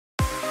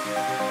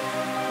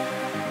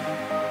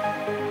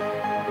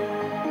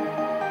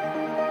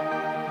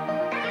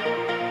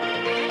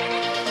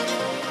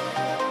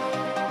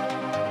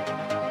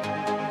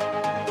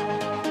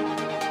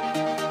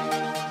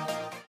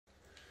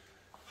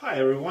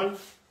everyone,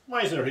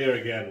 Gsxr here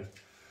again.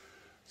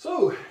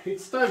 So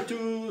it's time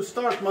to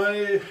start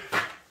my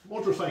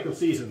motorcycle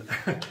season.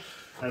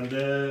 And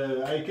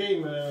I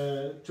came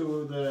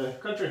to the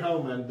country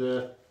home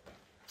and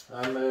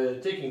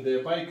I'm taking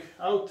the bike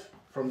out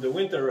from the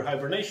winter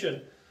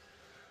hibernation.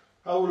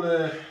 I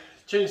will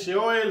change the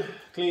oil,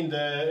 clean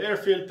the air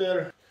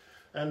filter,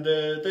 and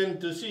then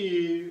to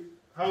see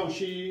how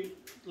she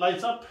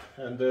lights up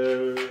and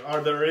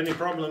are there any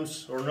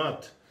problems or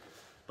not.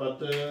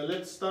 But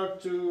let's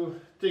start to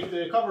take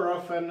the cover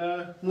off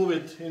and move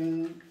it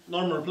in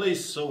normal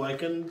place so I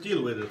can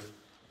deal with it.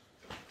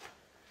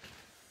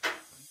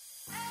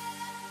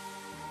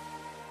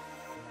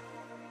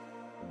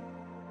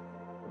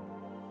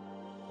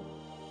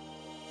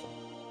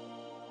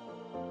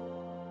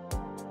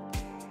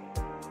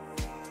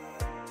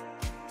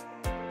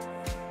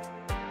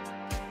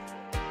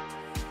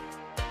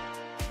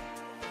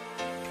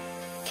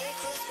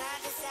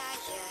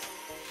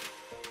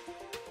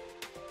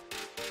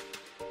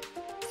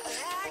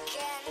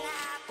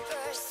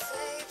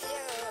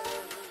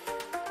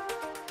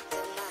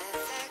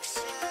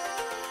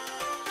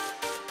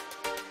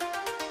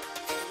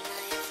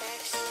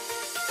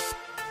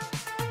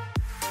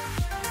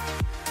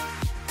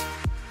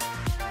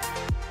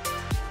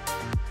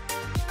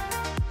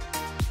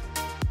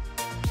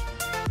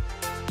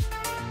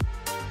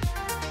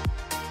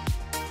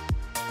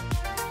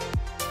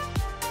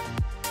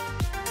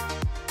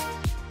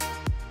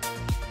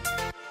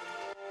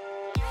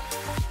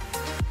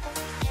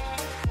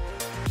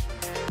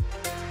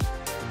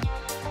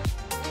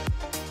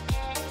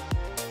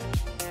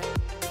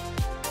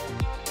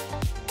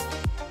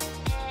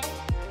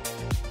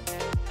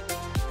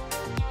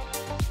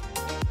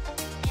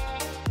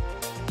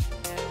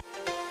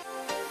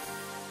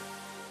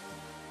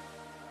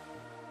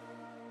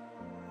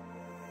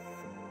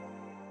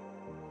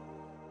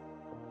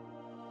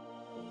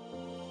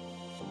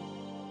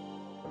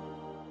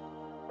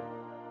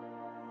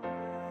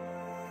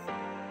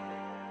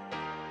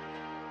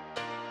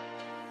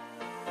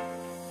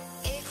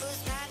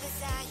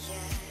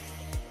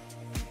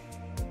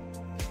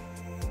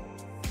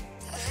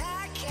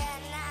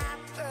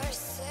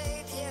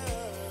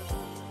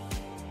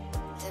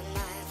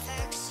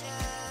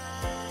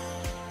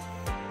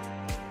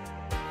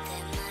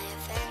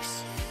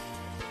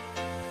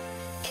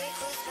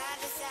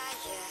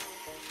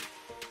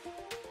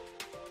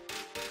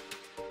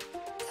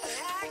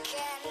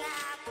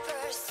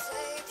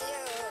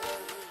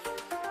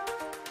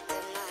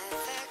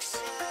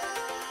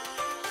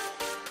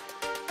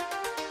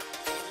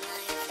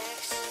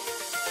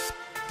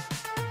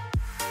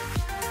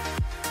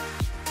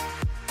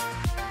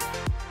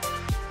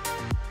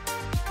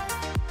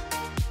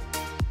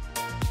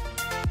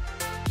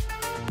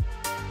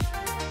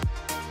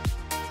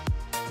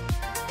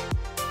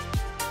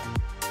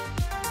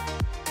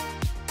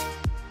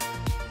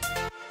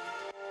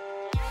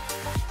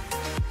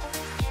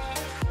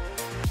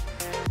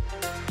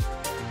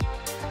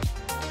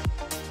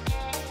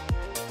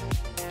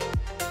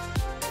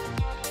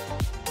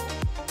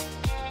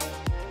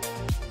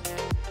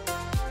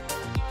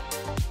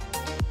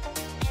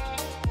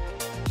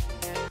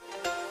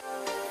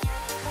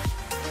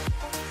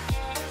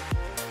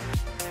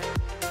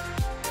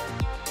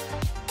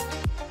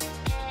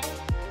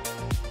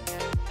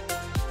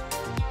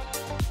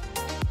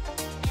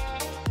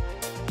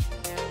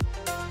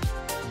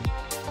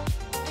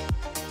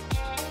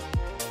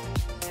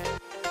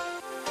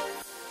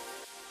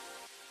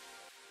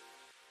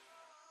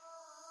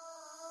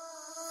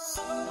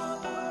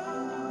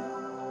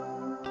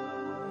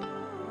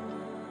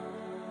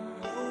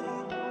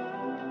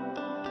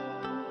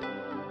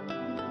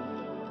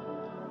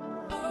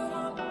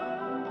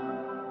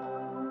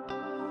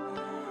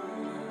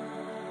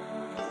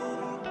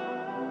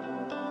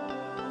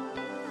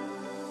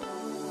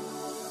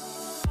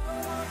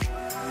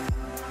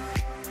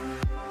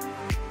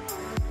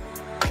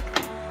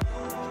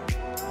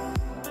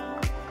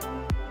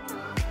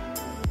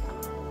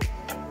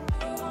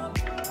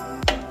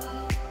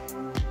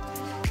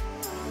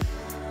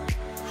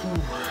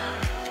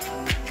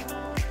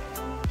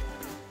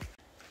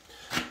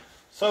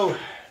 So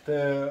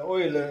the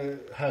oil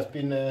has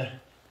been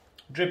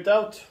dripped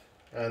out,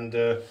 and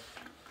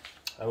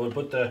I will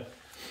put the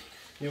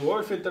new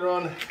oil filter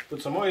on,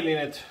 put some oil in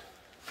it,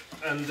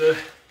 and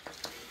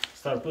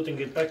start putting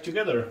it back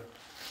together.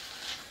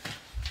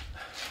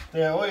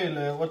 The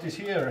oil, what is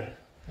here,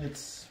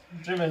 it's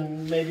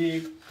driven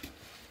maybe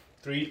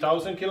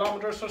 3,000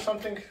 kilometers or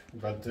something,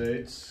 but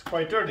it's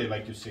quite dirty,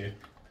 like you see.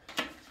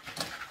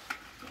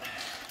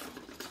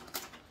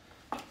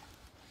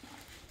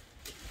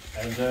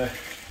 And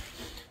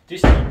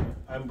this time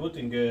I'm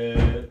putting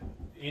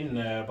in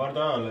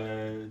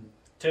Bardahl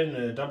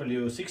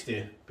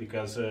 10W60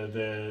 because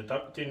the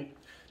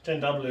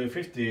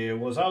 10W50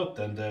 was out,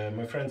 and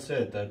my friend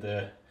said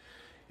that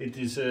it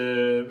is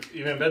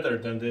even better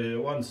than the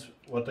ones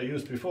what I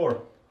used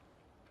before.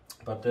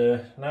 But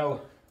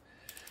now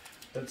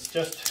let's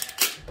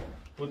just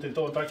put it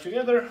all back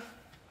together.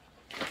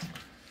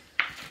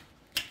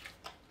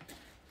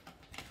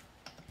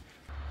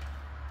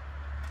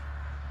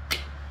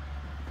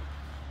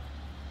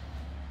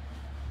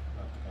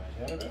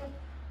 there.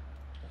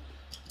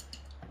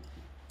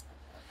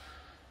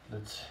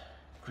 Let's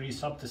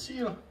grease up the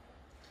seal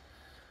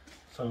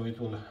so it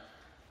will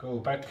go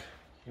back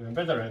even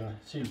better and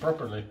seal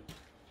properly.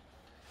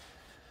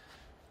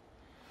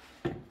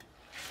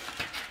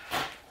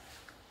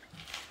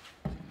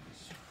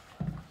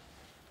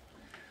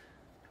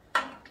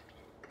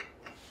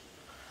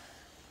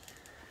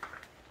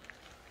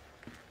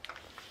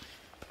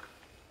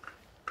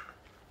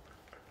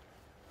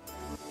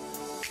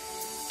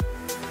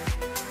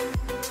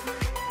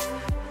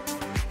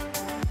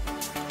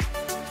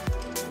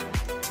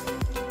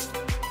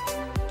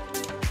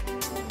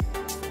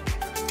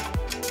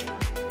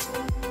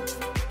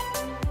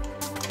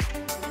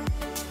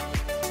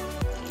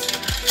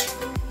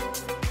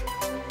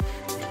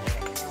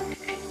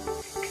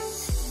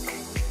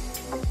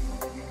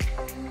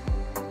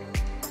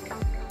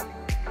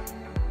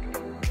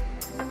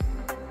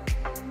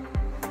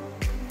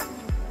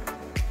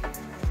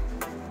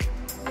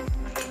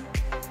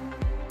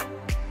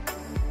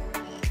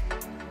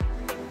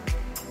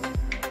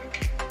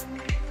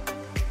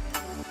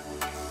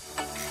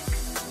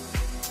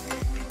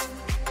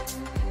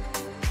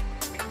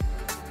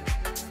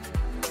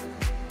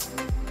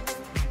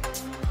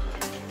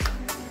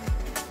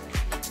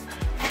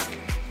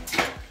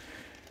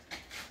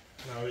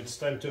 It's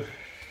time to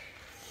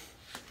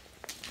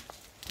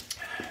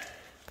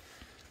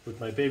put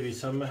my baby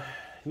some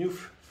new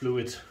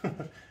fluid.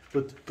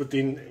 put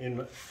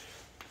in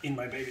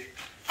my baby.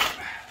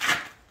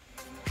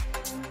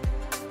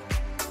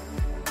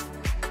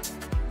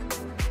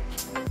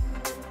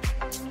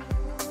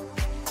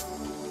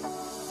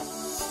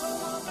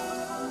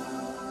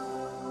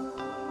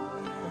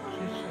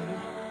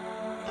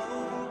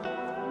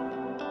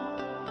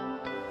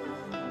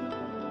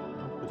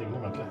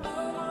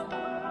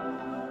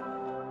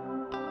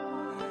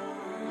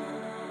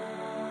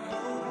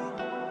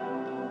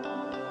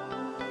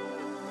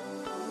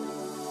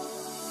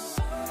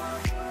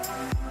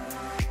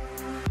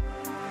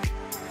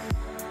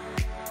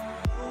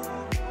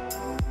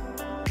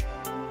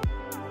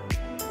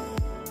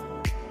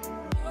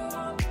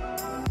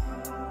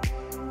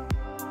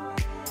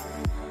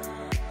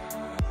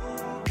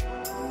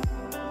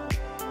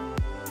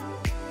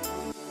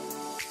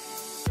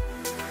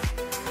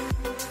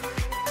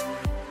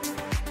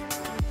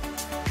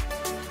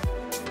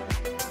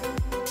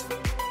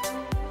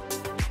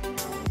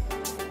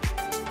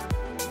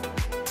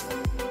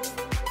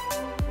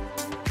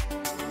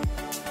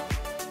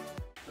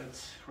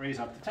 Raise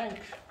up the tank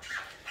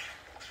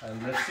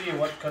and let's see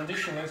what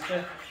condition is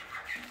the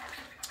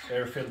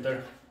air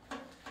filter.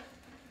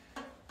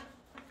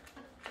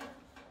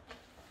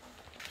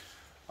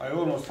 I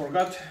almost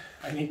forgot,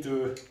 I need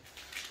to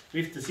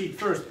lift the seat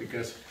first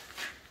because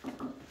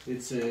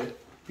it's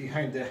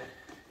behind the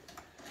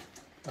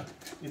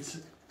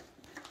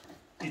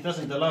it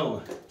doesn't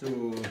allow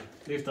to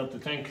lift up the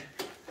tank.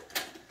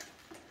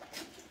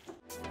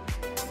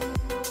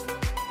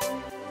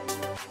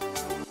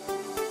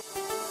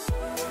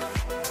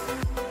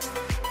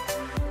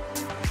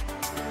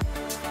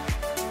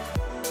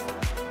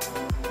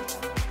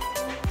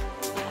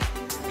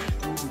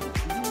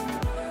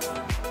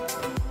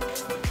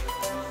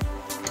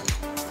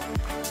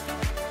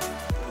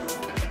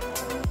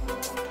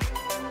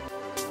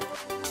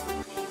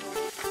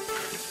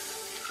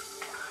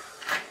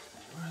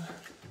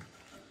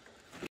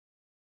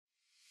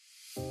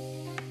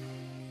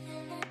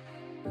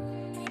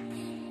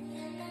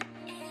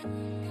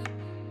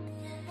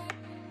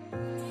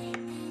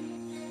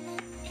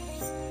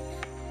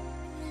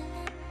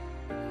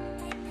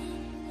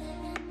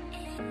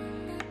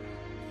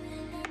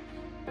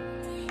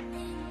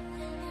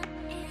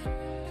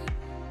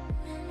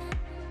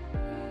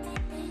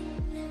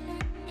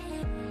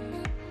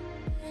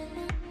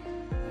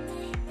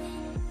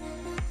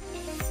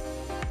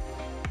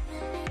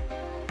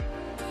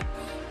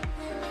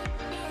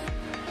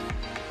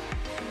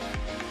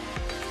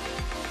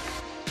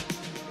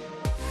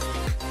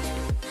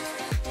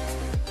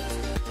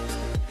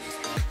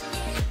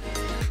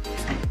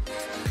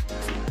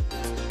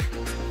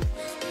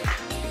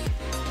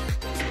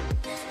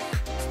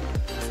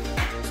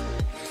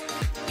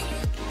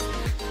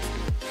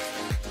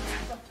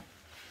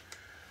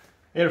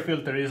 Air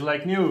filter is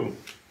like new.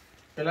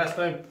 The last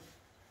time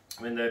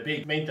when the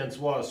big maintenance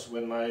was,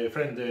 when my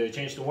friend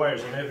changed the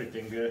wires and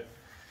everything,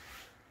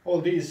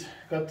 all these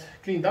got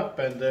cleaned up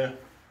and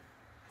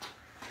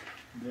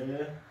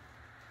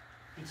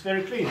it's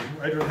very clean.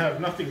 I don't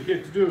have nothing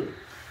here to do.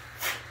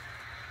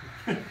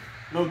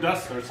 No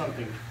dust or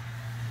something.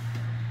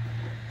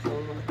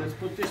 So let's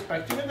put this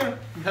back together.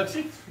 That's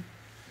it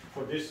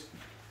for this.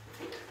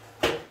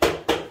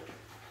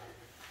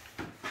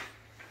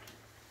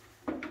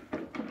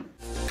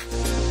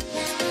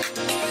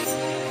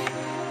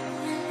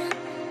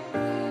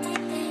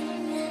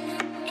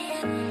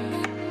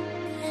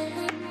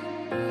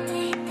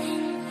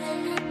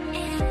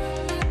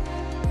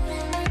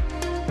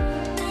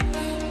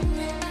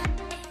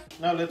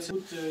 Now let's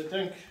put the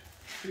tank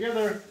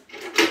together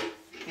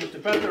put the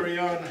battery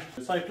on,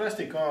 the side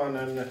plastic on,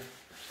 and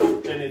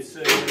then it's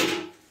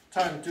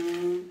time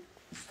to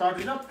start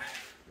it up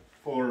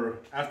for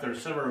after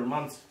several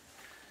months.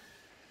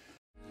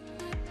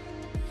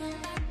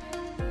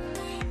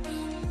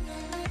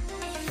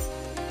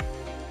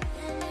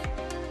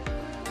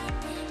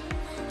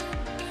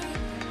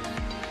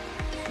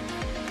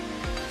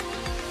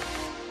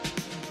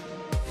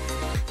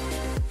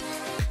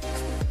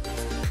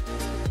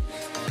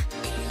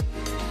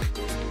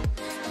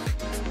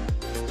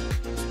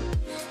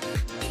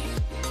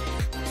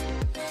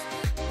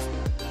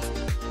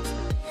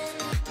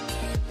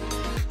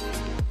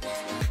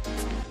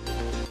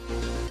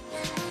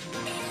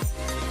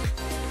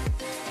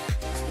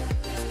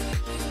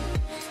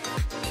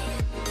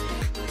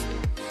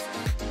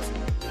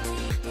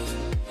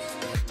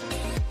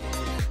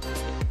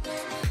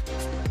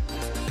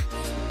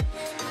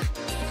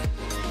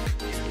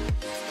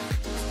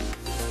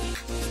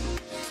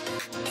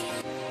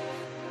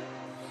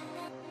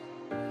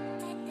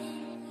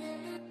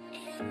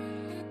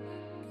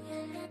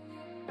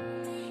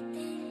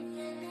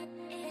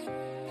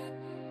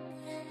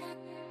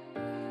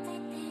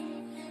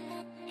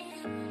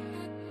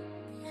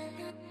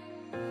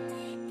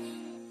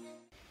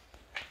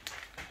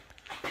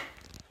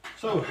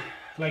 So,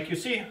 like you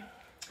see,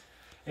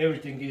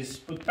 everything is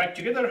put back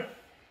together,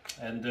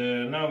 and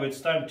now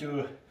it's time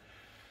to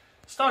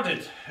start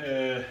it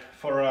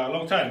for a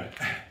long time.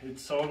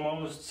 It's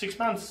almost 6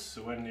 months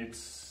when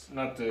it's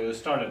not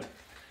started,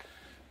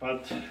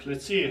 but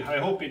let's see. I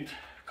hope it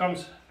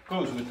goes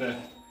with the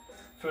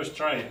first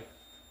try.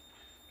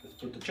 Let's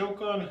put the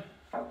choke on.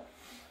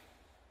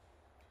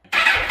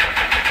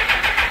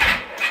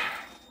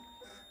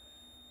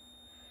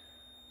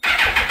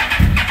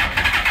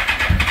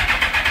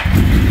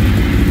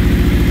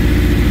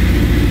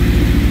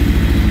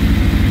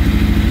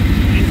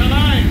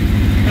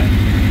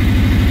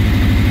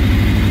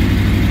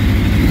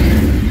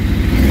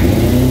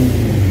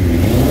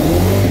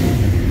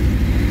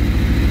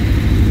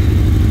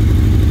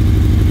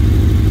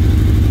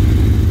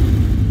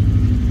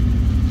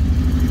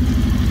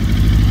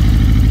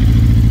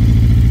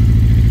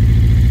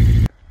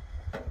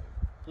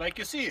 Like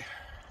you see,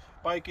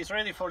 bike is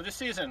ready for this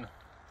season.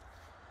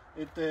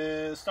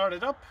 It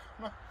started up,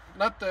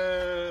 not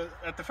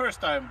at the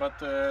first time,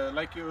 but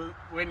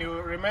when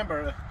you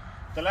remember,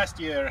 the last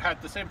year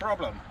had the same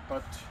problem.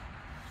 But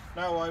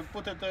now I've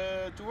put it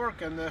to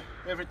work, and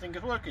everything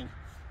is working.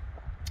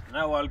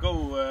 Now I'll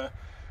go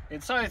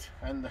inside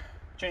and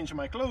change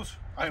my clothes.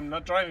 I'm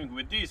not driving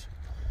with these,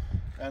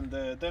 and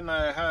then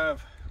I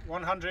have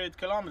 100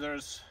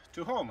 kilometers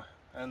to home,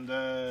 and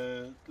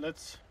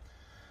let's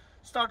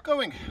start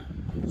going.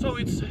 So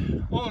it's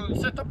all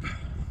set up,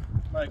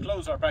 my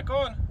clothes are back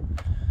on.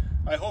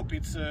 I hope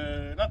it's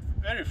not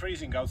very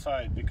freezing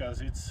outside, because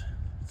it's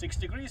 6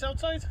 degrees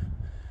outside,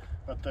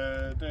 but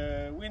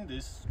the wind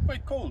is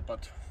quite cold,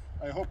 but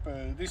I hope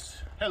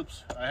this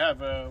helps. I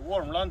have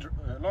warm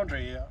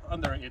laundry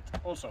under it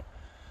also.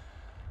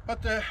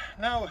 But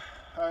now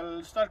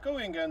I'll start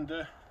going, and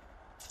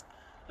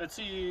let's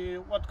see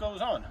what goes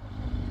on.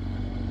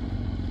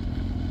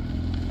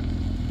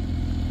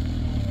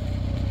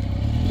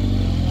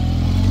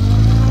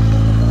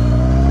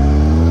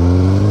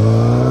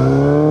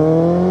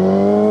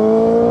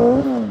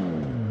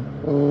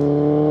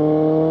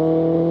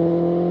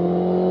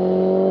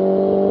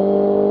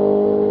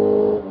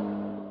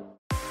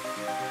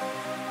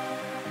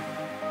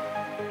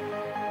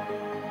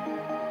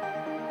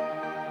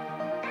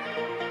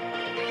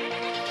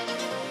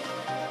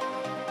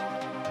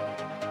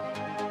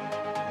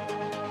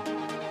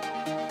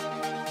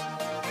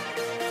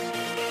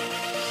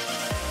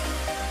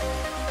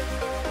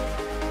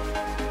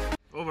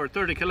 Over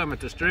 30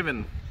 kilometers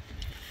driven,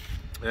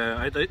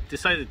 I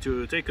decided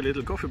to take a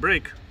little coffee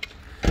break.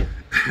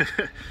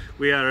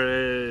 We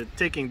are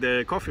taking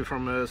the coffee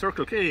from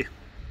Circle K.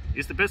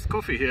 It's the best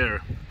coffee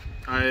here.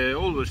 I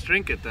always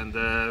drink it, and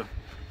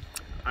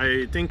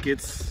I think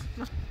it's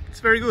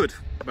very good.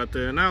 But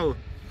now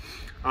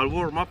I'll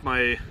warm up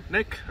my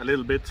neck a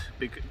little bit,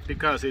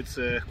 because it's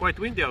quite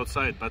windy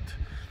outside, but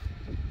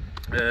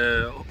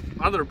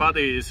other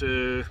body is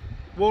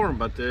warm,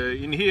 but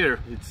in here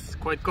it's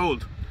quite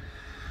cold.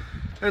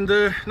 And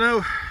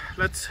now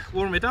let's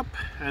warm it up,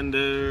 and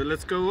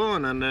let's go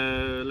on,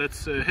 and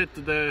let's head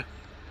to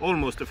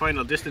almost the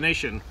final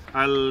destination.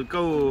 I'll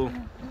go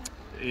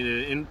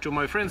into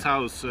my friend's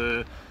house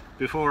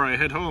before I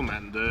head home,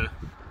 and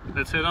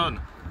let's head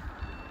on.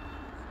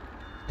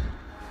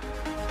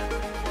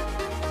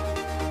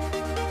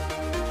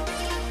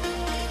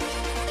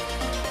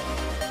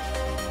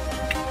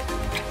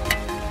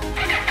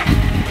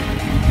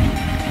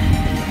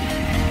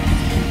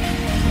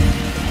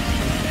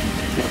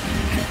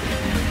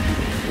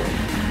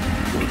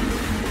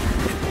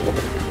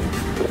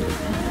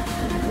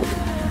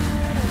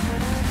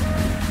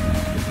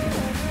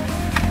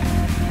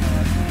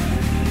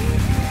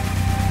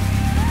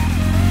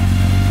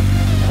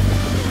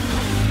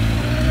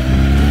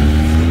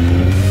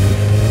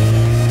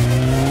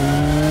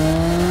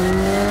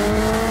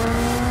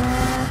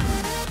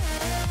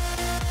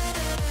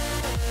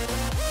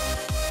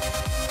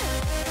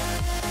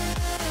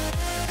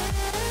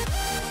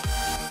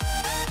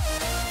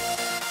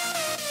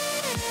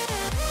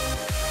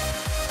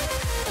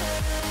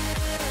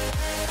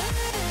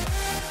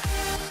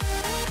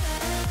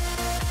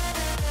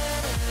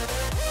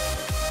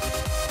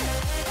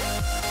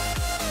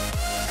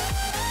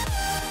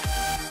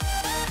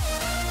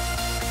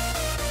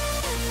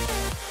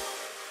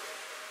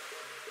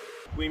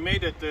 we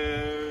made it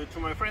to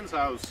my friend's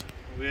house.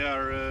 We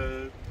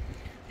are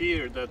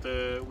here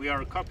that we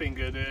are copying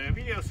the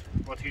videos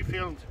what he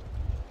filmed,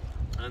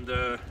 and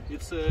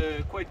it's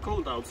quite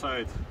cold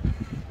outside.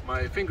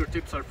 My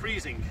fingertips are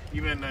freezing,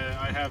 even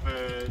I have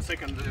a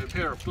second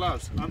pair of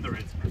gloves under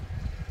it.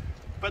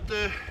 But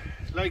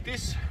like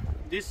this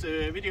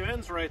video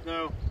ends right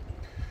now.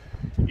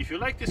 If you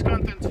like this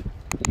content,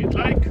 hit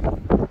like,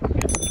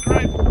 hit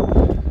subscribe,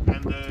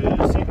 and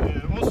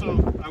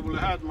also I will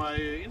add my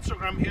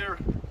Instagram here.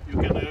 You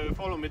can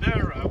follow me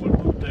there. I will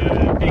put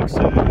pics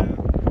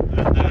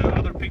and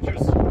other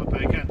pictures what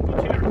I can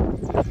put here.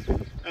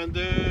 And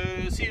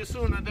see you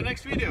soon at the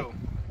next video.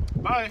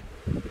 Bye!